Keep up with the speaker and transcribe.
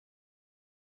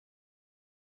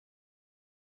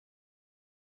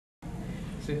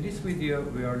So in this video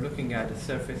we are looking at the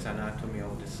surface anatomy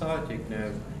of the sciatic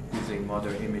nerve using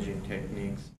modern imaging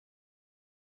techniques.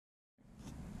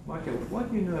 Michael, what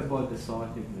do you know about the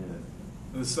sciatic nerve?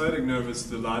 The sciatic nerve is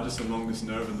the largest and longest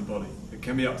nerve in the body. It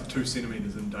can be up to 2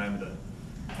 centimeters in diameter.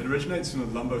 It originates from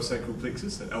the lumbosacral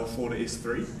plexus at L4 to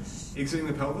S3, exiting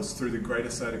the pelvis through the greater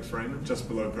sciatic foramen just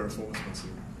below piriformis muscle.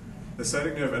 The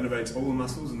sciatic nerve innervates all the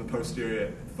muscles in the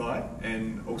posterior thigh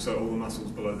and also all the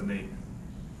muscles below the knee.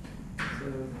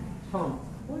 So, Tom,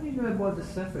 what do you know about the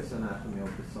surface anatomy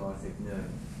of the sciatic nerve?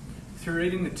 Through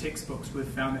reading the textbooks, we've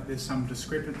found that there's some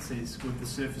discrepancies with the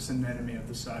surface anatomy of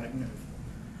the sciatic nerve.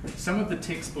 Some of the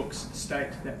textbooks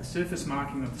state that the surface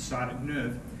marking of the sciatic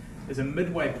nerve is a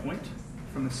midway point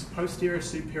from the posterior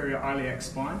superior iliac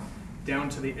spine down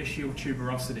to the ischial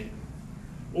tuberosity.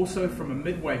 Also from a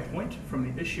midway point from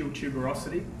the ischial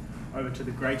tuberosity over to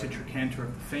the greater trochanter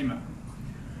of the femur.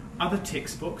 Other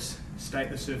textbooks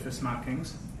state the surface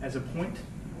markings as a point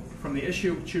from the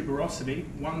ischial tuberosity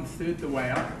 1/3 the way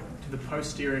up to the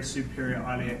posterior superior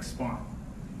iliac spine.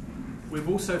 We've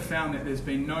also found that there's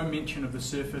been no mention of the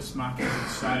surface markings of the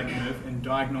sciatic nerve in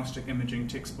diagnostic imaging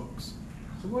textbooks.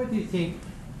 So why do you think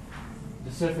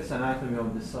the surface anatomy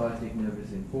of the sciatic nerve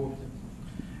is important?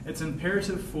 It's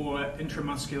imperative for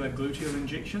intramuscular gluteal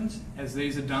injections, as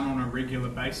these are done on a regular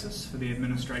basis for the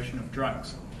administration of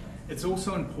drugs. It's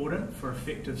also important for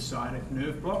effective sciatic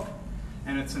nerve block,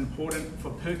 and it's important for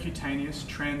percutaneous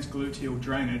transgluteal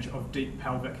drainage of deep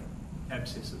pelvic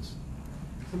abscesses.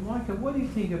 So Michael, what do you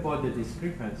think about the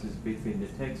discrepancies between the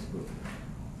textbook?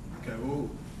 Okay, well,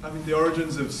 the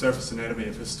origins of surface anatomy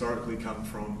have historically come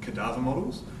from cadaver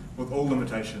models with all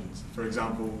limitations. For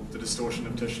example, the distortion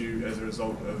of tissue as a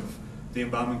result of the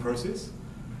embalming process,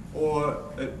 or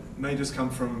it may just come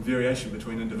from variation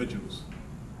between individuals.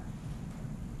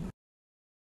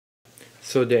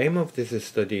 So the aim of this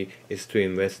study is to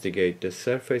investigate the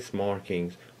surface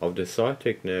markings of the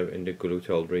sciatic nerve in the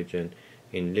gluteal region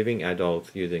in living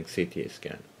adults using CT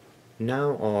scan.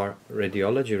 Now our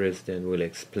radiology resident will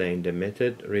explain the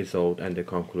method, result and the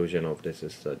conclusion of this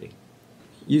study.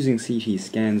 Using CT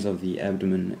scans of the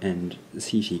abdomen and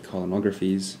CT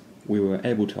colonographies, we were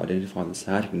able to identify the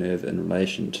sciatic nerve in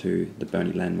relation to the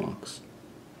bony landmarks.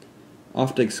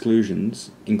 After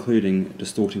exclusions, including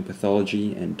distorting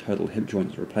pathology and total hip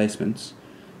joint replacements,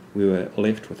 we were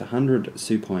left with 100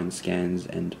 supine scans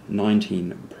and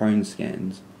 19 prone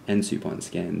scans and supine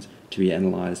scans to be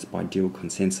analysed by dual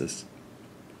consensus.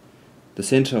 The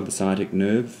centre of the sciatic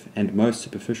nerve and most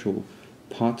superficial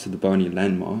parts of the bony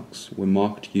landmarks were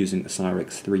marked using Sciatic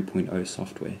 3.0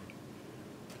 software.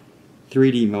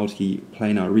 3D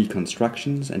multi-planar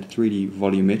reconstructions and 3D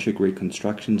volumetric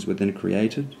reconstructions were then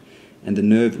created, and the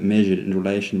nerve measured in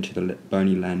relation to the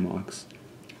bony landmarks,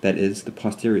 that is, the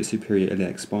posterior superior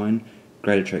iliac spine,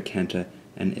 greater trochanter,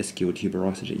 and ischial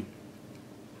tuberosity.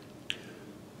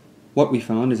 What we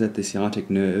found is that the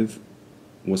sciatic nerve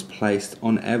was placed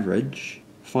on average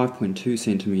 5.2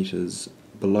 centimeters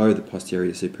below the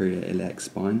posterior superior iliac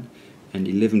spine and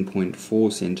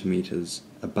 11.4 centimeters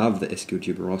above the ischial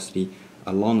tuberosity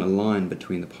along a line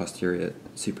between the posterior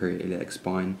superior iliac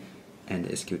spine and the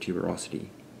ischial tuberosity.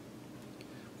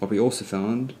 What we also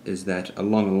found is that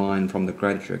along a line from the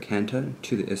greater trochanter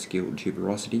to the ischial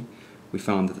tuberosity, we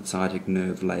found that the sciatic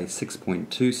nerve lay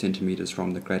 6.2 centimeters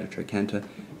from the greater trochanter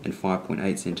and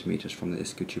 5.8 centimeters from the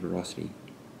ischial tuberosity.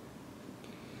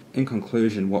 In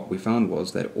conclusion, what we found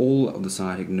was that all of the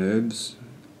sciatic nerves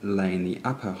lay in the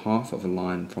upper half of a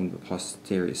line from the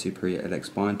posterior superior iliac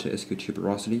spine to ischial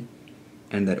tuberosity,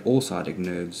 and that all sciatic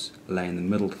nerves lay in the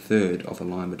middle third of a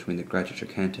line between the greater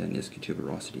trochanter and ischial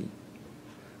tuberosity.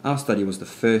 Our study was the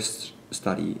first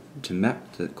study to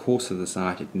map the course of the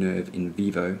sciatic nerve in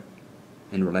vivo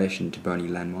in relation to bony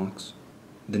landmarks.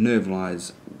 The nerve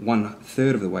lies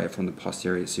 1/3 of the way from the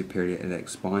posterior superior iliac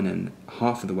spine and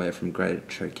half of the way from greater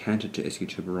trochanter to ischial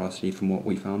tuberosity from what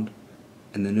we found,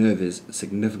 and the nerve is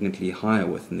significantly higher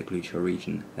within the gluteal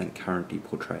region than currently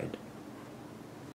portrayed.